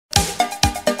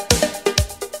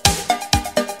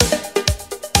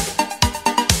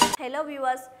Hello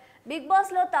viewers, big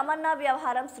boss లో తమన్నా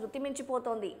వ్యవహారం శృతి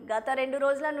మించిపోతోంది. గత 2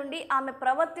 రోజుల నుండి ఆమె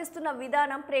ప్రవర్తిస్తున్న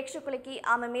విధానం ప్రేక్షకులకి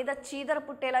ఆమె మీద చీదర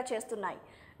పుట్టేలా చేస్తున్నాయి.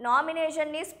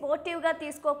 నామినేషన్ ని స్పోర్టివ్ గా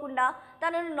తీసుకోకుండా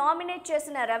తనను నామినేట్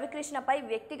చేసిన రవికృష్ణపై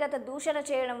వ్యక్తిగత దూషణ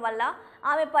చేయడం వల్ల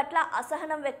ఆమె పట్ల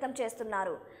అసహనం వ్యక్తం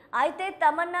చేస్తున్నారు. అయితే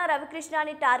తమన్నా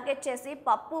రవికృష్ణని టార్గెట్ చేసి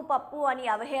పప్పు పప్పు అని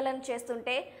అవహేళన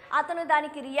చేస్తుంటే అతను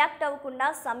దానికి రియాక్ట్ అవ్వకుండా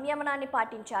సంయమనాన్ని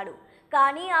పాటించాడు.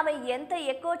 కానీ ఆమె ఎంత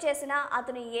ఎక్కువ చేసినా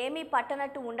అతను ఏమీ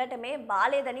పట్టనట్టు ఉండటమే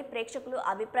బాలేదని ప్రేక్షకులు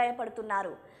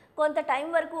అభిప్రాయపడుతున్నారు. కొంత టైం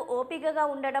వరకు ఓపికగా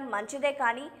ఉండడం మంచిదే,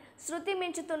 కానీ శృతి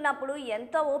మించుతున్నప్పుడు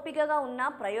ఎంత ఓపికగా ఉన్నా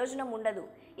ప్రయోజనం ఉండదు.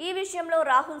 ఈ విషయంలో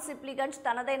రాహుల్ సిప్లిగంజ్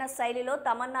తనదైన శైలిలో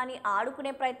తమన్నాని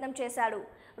ఆడుకునే ప్రయత్నం చేశాడు.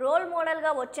 రోల్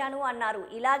మోడల్గా వచ్చాను అన్నారు,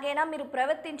 ఇలాగైనా మీరు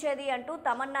ప్రవర్తించేది అంటూ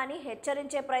తమన్నాని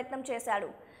హెచ్చరించే ప్రయత్నం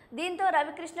చేశాడు. దీంతో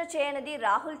రవికృష్ణ చేయనిది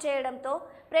రాహుల్ చేయడంతో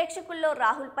ప్రేక్షకుల్లో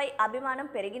రాహుల్పై అభిమానం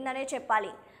పెరిగిందనే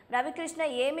చెప్పాలి. రవికృష్ణ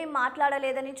ఏమీ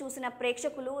మాట్లాడలేదని చూసిన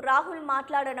ప్రేక్షకులు రాహుల్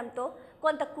మాట్లాడడంతో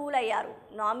కొంత కూల్ అయ్యారు.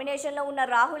 నామినేషన్లో ఉన్న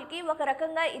రాహుల్కి ఒక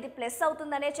రకంగా ఇది ప్లస్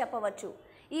అవుతుందనే చెప్పవచ్చు.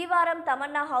 ఈ వారం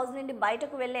తమన్నా హౌస్ నుండి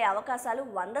బయటకు వెళ్లే అవకాశాలు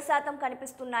 100%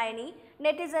 కనిపిస్తున్నాయని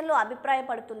నెటిజన్లు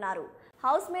అభిప్రాయపడుతున్నారు.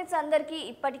 హౌస్ మేట్స్ అందరికీ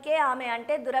ఇప్పటికే ఆమె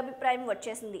అంటే దురభిప్రాయం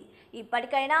వచ్చేసింది.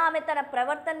 ఇప్పటికైనా ఆమె తన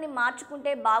ప్రవర్తనని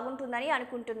మార్చుకుంటే బాగుంటుందని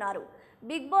అనుకుంటున్నారు.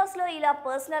 బిగ్ బాస్లో ఇలా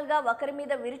పర్సనల్గా ఒకరి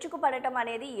మీద విరుచుకుపడటం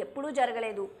అనేది ఎప్పుడూ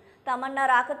జరగలేదు. తమన్నా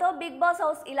రాకతో బిగ్ బాస్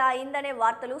హౌస్ ఇలా అయిందనే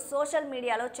వార్తలు సోషల్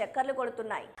మీడియాలో చక్కర్లు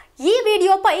కొడుతున్నాయి. ఈ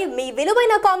వీడియోపై మీ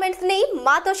విలువైన కామెంట్స్ ని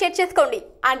మాతో షేర్ చేసుకోండి.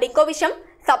 అండ్ ఇంకో విషయం,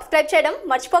 సబ్స్క్రైబ్ చేయడం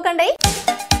మర్చిపోకండి.